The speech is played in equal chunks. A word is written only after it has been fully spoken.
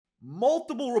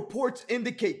Multiple reports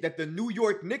indicate that the New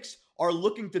York Knicks are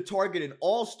looking to target an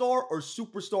all-star or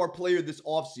superstar player this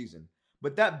offseason.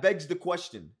 But that begs the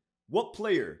question, what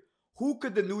player? Who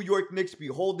could the New York Knicks be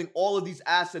holding all of these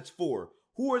assets for?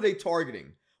 Who are they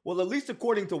targeting? Well, at least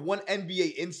according to one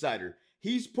NBA insider,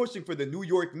 he's pushing for the New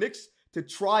York Knicks to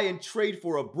try and trade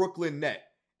for a Brooklyn Net.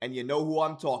 And you know who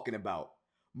I'm talking about.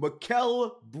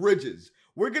 Mikal Bridges.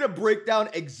 We're going to break down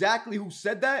exactly who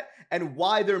said that and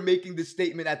why they're making this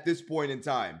statement at this point in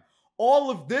time. All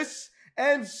of this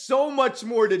and so much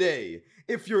more today.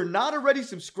 If you're not already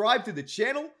subscribed to the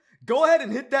channel, go ahead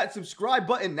and hit that subscribe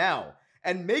button now.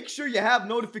 And make sure you have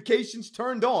notifications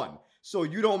turned on so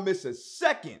you don't miss a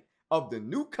second of the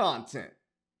new content.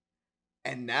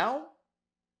 And now,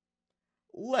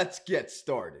 let's get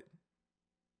started.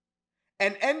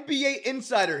 An NBA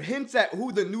insider hints at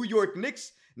who the New York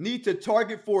Knicks need to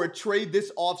target for a trade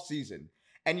this offseason.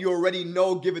 And you already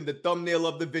know, given the thumbnail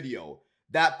of the video,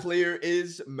 that player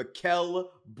is Mikal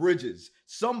Bridges,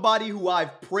 somebody who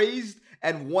I've praised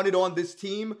and wanted on this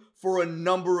team for a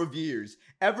number of years.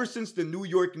 Ever since the New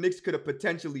York Knicks could have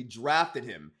potentially drafted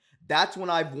him, that's when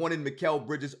I've wanted Mikal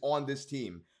Bridges on this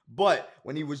team. But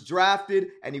when he was drafted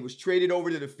and he was traded over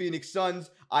to the Phoenix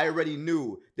Suns, I already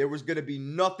knew there was going to be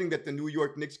nothing that the New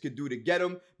York Knicks could do to get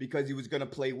him because he was going to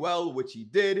play well, which he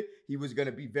did. He was going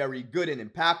to be very good and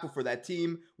impactful for that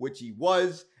team, which he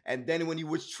was. And then when he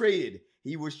was traded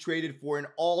for an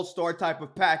all-star type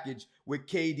of package with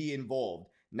KD involved.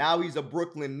 Now he's a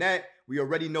Brooklyn Net. We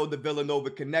already know the Villanova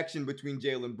connection between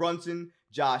Jalen Brunson,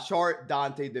 Josh Hart,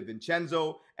 Dante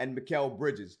DiVincenzo, and Mikal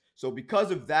Bridges. So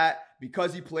because of that,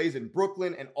 because he plays in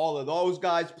Brooklyn and all of those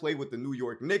guys play with the New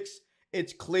York Knicks,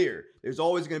 it's clear there's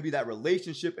always going to be that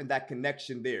relationship and that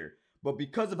connection there. But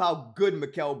because of how good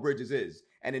Mikal Bridges is,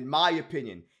 and in my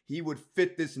opinion, he would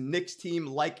fit this Knicks team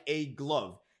like a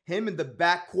glove. Him in the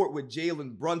backcourt with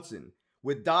Jalen Brunson,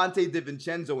 with Dante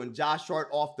DiVincenzo and Josh Hart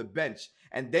off the bench,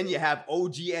 and then you have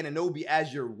OG Anunoby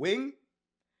as your wing.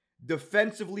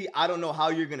 Defensively, I don't know how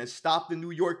you're going to stop the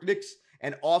New York Knicks.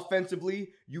 And offensively,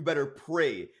 you better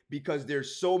pray because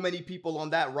there's so many people on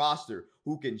that roster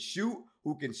who can shoot,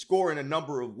 who can score in a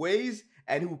number of ways,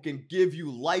 and who can give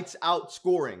you lights out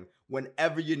scoring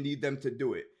whenever you need them to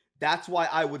do it. That's why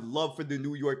I would love for the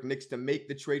New York Knicks to make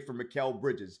the trade for Mikal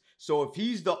Bridges. So if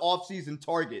he's the offseason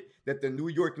target that the New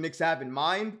York Knicks have in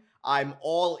mind, I'm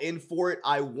all in for it.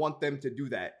 I want them to do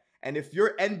that. And if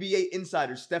you're NBA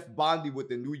insider Steph Bondy with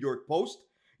the New York Post,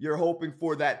 you're hoping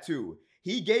for that too.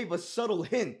 He gave a subtle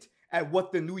hint at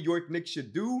what the New York Knicks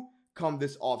should do come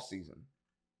this offseason.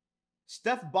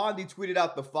 Steph Bondy tweeted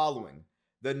out the following.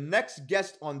 The next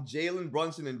guest on Jalen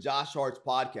Brunson and Josh Hart's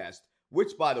podcast,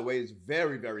 which, by the way, is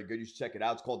very, very good. You should check it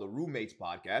out. It's called the Roommates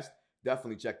Podcast.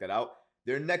 Definitely check that out.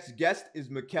 Their next guest is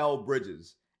Mikal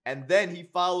Bridges. And then he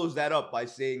follows that up by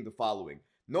saying the following.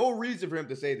 No reason for him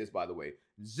to say this, by the way.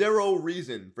 Zero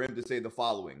reason for him to say the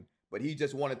following. But he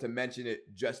just wanted to mention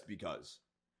it just because.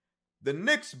 The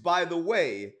Knicks, by the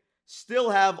way,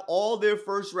 still have all their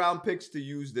first-round picks to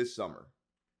use this summer.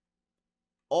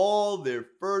 All their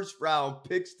first-round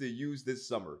picks to use this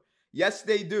summer. Yes,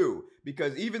 they do,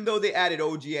 because even though they added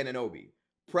OG Anunoby,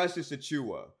 Precious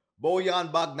Achiuwa,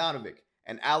 Bojan Bogdanovic,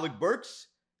 and Alec Burks,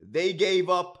 they gave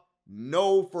up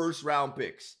no first-round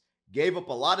picks. Gave up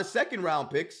a lot of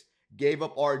second-round picks, gave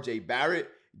up RJ Barrett,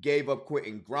 gave up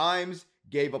Quentin Grimes,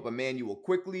 gave up Emmanuel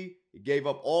Quickley, gave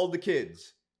up all the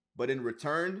kids. But in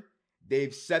return,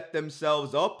 they've set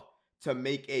themselves up to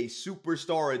make a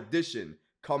superstar addition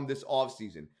come this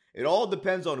offseason. It all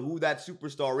depends on who that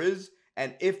superstar is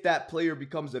and if that player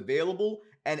becomes available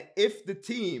and if the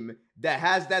team that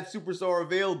has that superstar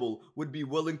available would be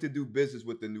willing to do business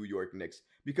with the New York Knicks.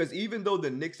 Because even though the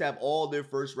Knicks have all their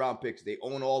first-round picks, they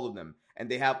own all of them,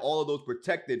 and they have all of those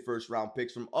protected first-round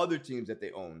picks from other teams that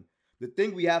they own, the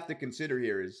thing we have to consider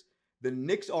here is the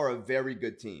Knicks are a very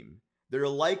good team. They're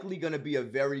likely going to be a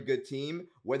very good team,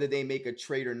 whether they make a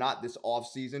trade or not this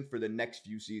offseason for the next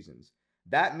few seasons.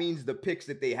 That means the picks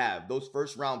that they have, those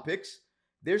first-round picks,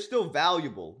 they're still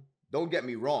valuable. Don't get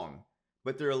me wrong,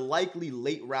 but they're likely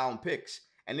late-round picks.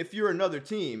 And if you're another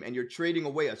team and you're trading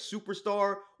away a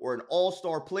superstar or an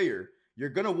all-star player, you're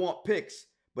going to want picks.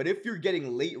 But if you're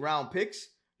getting late-round picks,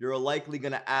 you're likely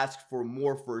going to ask for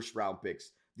more first-round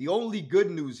picks. The only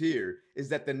good news here is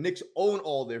that the Knicks own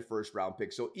all their first-round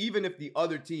picks. So even if the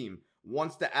other team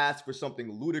wants to ask for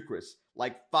something ludicrous,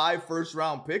 like 5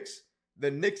 first-round picks, the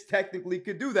Knicks technically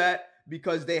could do that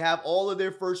because they have all of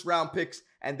their first-round picks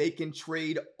and they can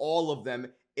trade all of them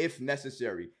if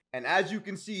necessary. And as you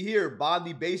can see here,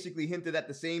 Bondy basically hinted at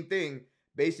the same thing,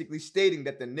 basically stating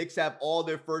that the Knicks have all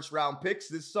their first-round picks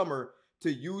this summer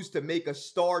to use to make a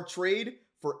star trade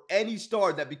for any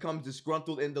star that becomes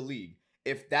disgruntled in the league.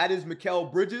 If that is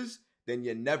Mikal Bridges, then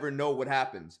you never know what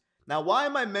happens. Now, why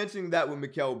am I mentioning that with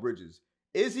Mikal Bridges?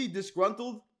 Is he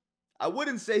disgruntled? I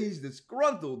wouldn't say he's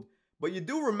disgruntled, but you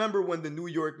do remember when the New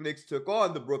York Knicks took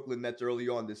on the Brooklyn Nets early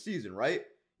on this season, right?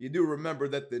 You do remember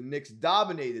that the Knicks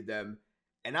dominated them,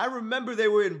 and I remember they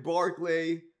were in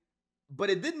Barclay, but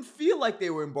it didn't feel like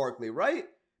they were in Barclay, right?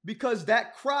 Because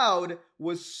that crowd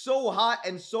was so hot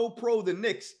and so pro the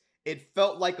Knicks, it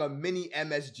felt like a mini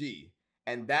MSG.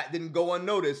 And that didn't go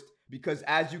unnoticed because,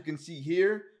 as you can see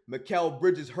here, Mikal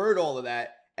Bridges heard all of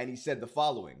that and he said the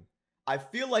following. I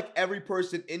feel like every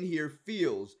person in here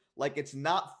feels like it's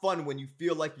not fun when you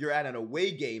feel like you're at an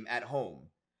away game at home.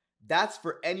 That's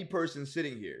for any person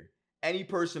sitting here, any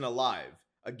person alive.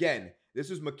 Again, this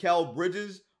was Mikal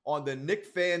Bridges on the Knicks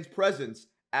fans' presence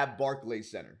at Barclays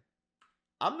Center.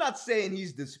 I'm not saying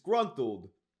he's disgruntled,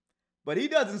 but he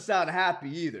doesn't sound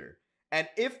happy either. And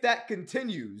if that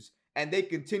continues and they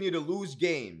continue to lose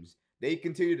games, they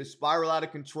continue to spiral out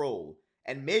of control,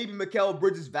 and maybe Mikal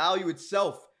Bridges' value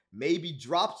itself maybe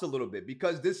drops a little bit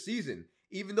because this season,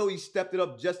 even though he stepped it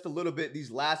up just a little bit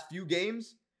these last few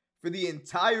games, for the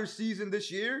entire season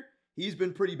this year, he's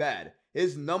been pretty bad.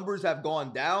 His numbers have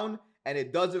gone down, and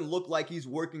it doesn't look like he's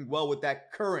working well with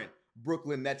that current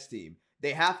Brooklyn Nets team.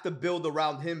 They have to build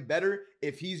around him better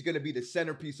if he's going to be the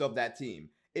centerpiece of that team.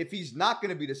 If he's not going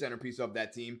to be the centerpiece of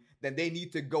that team, then they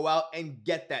need to go out and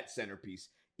get that centerpiece.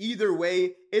 Either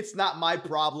way, it's not my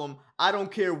problem. I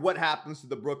don't care what happens to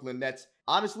the Brooklyn Nets.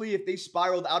 Honestly, if they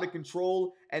spiraled out of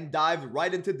control and dived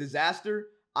right into disaster,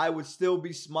 I would still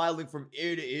be smiling from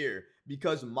ear to ear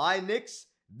because my Knicks,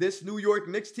 this New York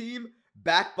Knicks team,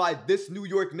 backed by this New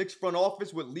York Knicks front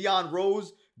office with Leon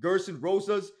Rose, Gerson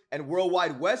Rosas, and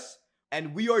Worldwide Wes,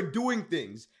 and we are doing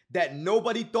things that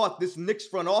nobody thought this Knicks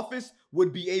front office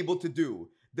would be able to do.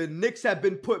 The Knicks have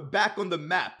been put back on the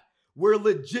map. We're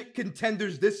legit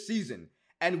contenders this season,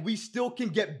 and we still can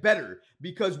get better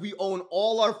because we own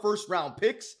all our first round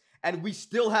picks, and we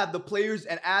still have the players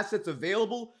and assets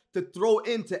available to throw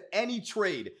into any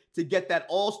trade to get that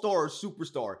all-star or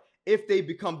superstar if they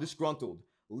become disgruntled.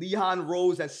 Leon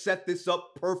Rose has set this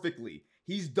up perfectly.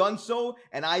 He's done so,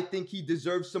 and I think he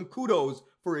deserves some kudos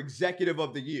for Executive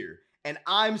of the Year. And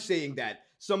I'm saying that,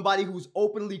 somebody who's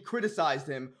openly criticized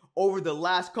him over the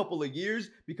last couple of years,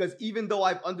 because even though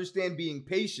I understand being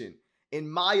patient, in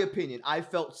my opinion, I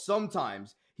felt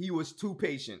sometimes he was too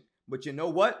patient. But you know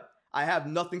what? I have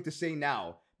nothing to say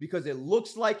now, because it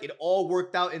looks like it all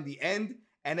worked out in the end.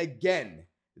 And again,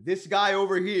 this guy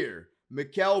over here,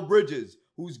 Mikal Bridges,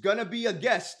 who's gonna be a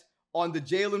guest on the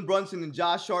Jalen Brunson and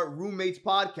Josh Hart Roommates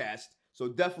podcast. So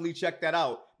definitely check that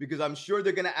out because I'm sure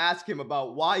they're going to ask him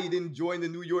about why he didn't join the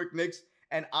New York Knicks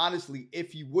and honestly,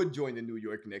 if he would join the New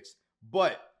York Knicks.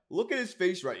 But look at his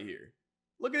face right here.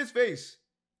 Look at his face.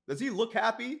 Does he look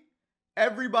happy?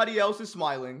 Everybody else is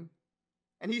smiling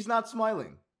and he's not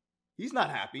smiling. He's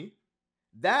not happy.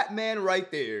 That man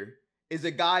right there is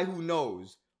a guy who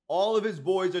knows all of his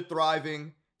boys are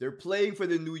thriving. They're playing for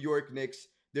the New York Knicks.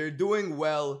 They're doing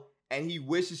well. And he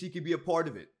wishes he could be a part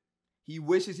of it. He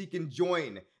wishes he can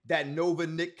join that Nova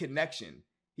Knick connection.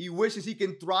 He wishes he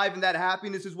can thrive in that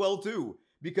happiness as well too.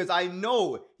 Because I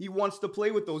know he wants to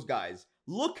play with those guys.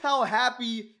 Look how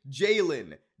happy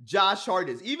Jalen, Josh Hart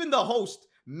is. Even the host,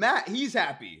 Matt, he's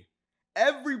happy.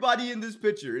 Everybody in this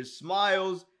picture is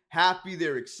smiles, happy,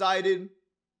 they're excited.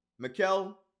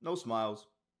 Mikal, no smiles.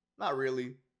 Not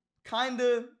really.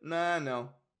 Kinda, no.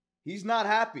 He's not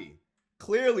happy.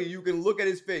 Clearly, you can look at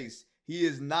his face. He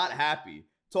is not happy.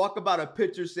 Talk about a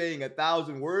picture saying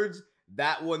 1,000 words.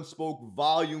 That one spoke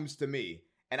volumes to me.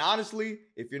 And honestly,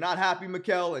 if you're not happy,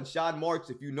 Mikal and Sean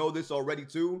Marks, if you know this already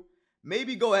too,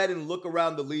 maybe go ahead and look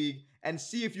around the league and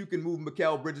see if you can move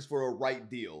Mikal Bridges for a right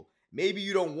deal. Maybe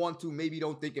you don't want to, maybe you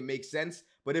don't think it makes sense,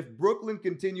 but if Brooklyn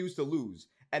continues to lose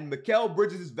and Mikal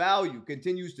Bridges' value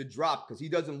continues to drop because he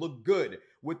doesn't look good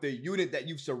with the unit that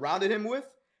you've surrounded him with,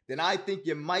 then I think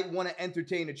you might want to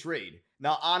entertain a trade.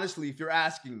 Now, honestly, if you're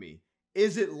asking me,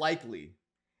 is it likely?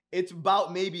 It's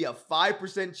about maybe a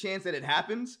 5% chance that it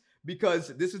happens because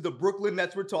this is the Brooklyn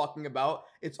Nets we're talking about.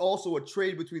 It's also a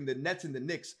trade between the Nets and the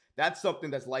Knicks. That's something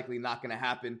that's likely not going to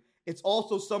happen. It's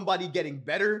also somebody getting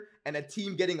better and a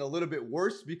team getting a little bit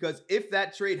worse because if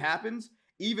that trade happens,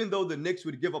 even though the Knicks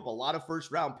would give up a lot of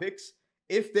first-round picks,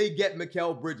 if they get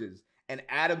Mikal Bridges and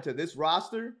add him to this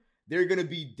roster, they're going to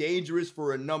be dangerous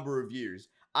for a number of years.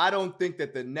 I don't think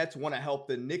that the Nets want to help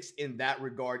the Knicks in that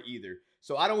regard either.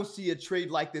 So I don't see a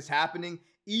trade like this happening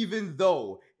even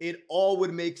though it all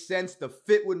would make sense, the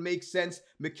fit would make sense.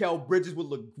 Mikal Bridges would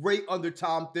look great under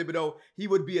Tom Thibodeau. He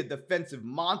would be a defensive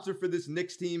monster for this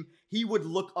Knicks team. He would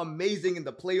look amazing in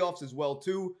the playoffs as well,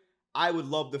 too. I would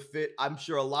love the fit. I'm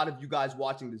sure a lot of you guys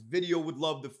watching this video would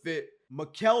love the fit.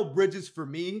 Mikal Bridges, for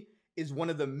me, is one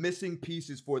of the missing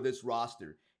pieces for this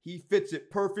roster. He fits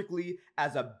it perfectly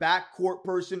as a backcourt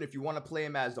person. If you want to play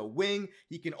him as a wing,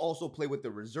 he can also play with the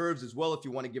reserves as well if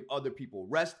you want to give other people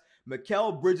rest.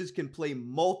 Mikal Bridges can play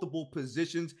multiple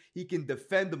positions. He can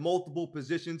defend multiple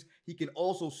positions. He can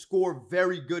also score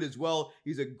very good as well.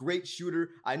 He's a great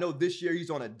shooter. I know this year he's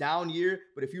on a down year,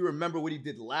 but if you remember what he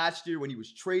did last year when he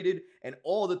was traded and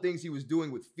all the things he was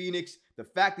doing with Phoenix, the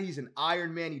fact that he's an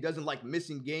Iron Man, he doesn't like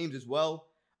missing games as well.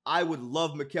 I would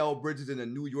love Mikal Bridges in a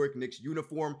New York Knicks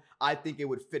uniform. I think it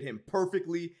would fit him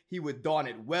perfectly. He would don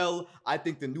it well. I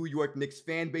think the New York Knicks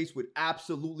fan base would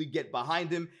absolutely get behind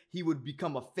him. He would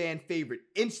become a fan favorite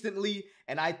instantly.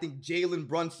 And I think Jalen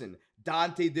Brunson,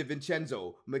 Dante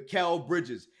DiVincenzo, Mikal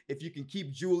Bridges, if you can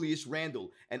keep Julius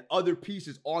Randle and other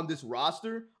pieces on this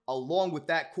roster, along with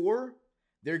that core,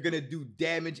 they're going to do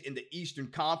damage in the Eastern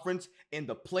Conference, in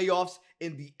the playoffs,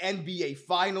 in the NBA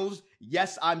Finals.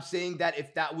 Yes, I'm saying that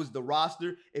if that was the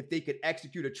roster, if they could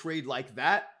execute a trade like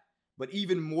that. But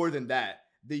even more than that,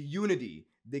 the unity,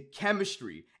 the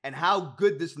chemistry, and how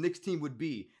good this Knicks team would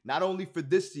be, not only for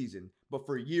this season, but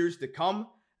for years to come.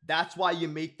 That's why you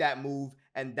make that move,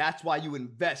 and that's why you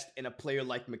invest in a player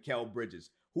like Mikal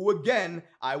Bridges, who, again,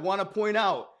 I want to point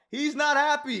out, he's not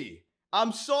happy.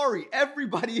 I'm sorry,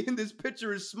 everybody in this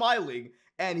picture is smiling,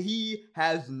 and he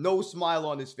has no smile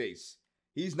on his face.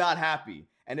 He's not happy.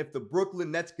 And if the Brooklyn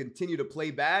Nets continue to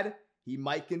play bad, he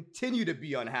might continue to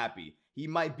be unhappy. He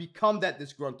might become that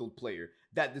disgruntled player,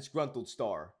 that disgruntled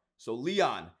star. So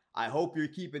Leon, I hope you're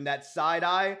keeping that side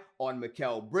eye on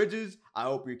Mikal Bridges. I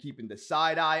hope you're keeping the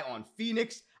side eye on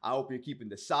Phoenix. I hope you're keeping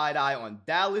the side eye on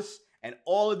Dallas and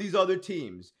all of these other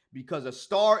teams, because a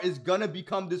star is going to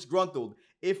become disgruntled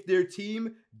if their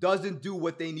team doesn't do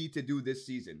what they need to do this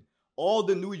season. All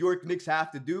the New York Knicks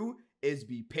have to do is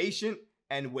be patient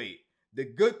and wait. The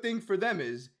good thing for them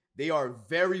is they are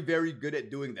very, very good at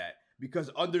doing that,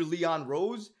 because under Leon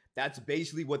Rose, that's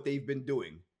basically what they've been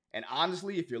doing. And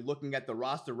honestly, if you're looking at the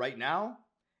roster right now,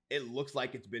 it looks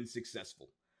like it's been successful.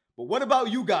 But what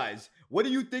about you guys? What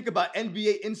do you think about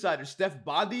NBA insider Steph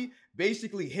Bondy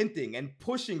basically hinting and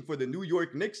pushing for the New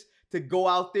York Knicks to go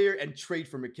out there and trade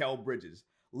for Mikal Bridges?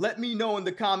 Let me know in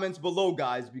the comments below,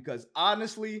 guys, because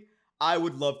honestly, I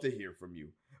would love to hear from you.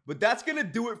 But that's going to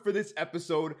do it for this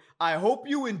episode. I hope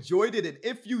you enjoyed it, and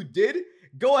if you did,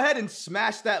 go ahead and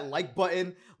smash that like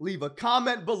button, leave a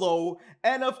comment below,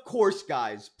 and of course,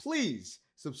 guys, please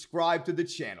subscribe to the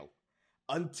channel.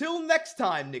 Until next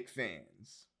time, Knicks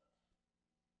fans.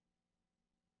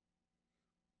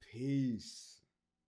 Peace.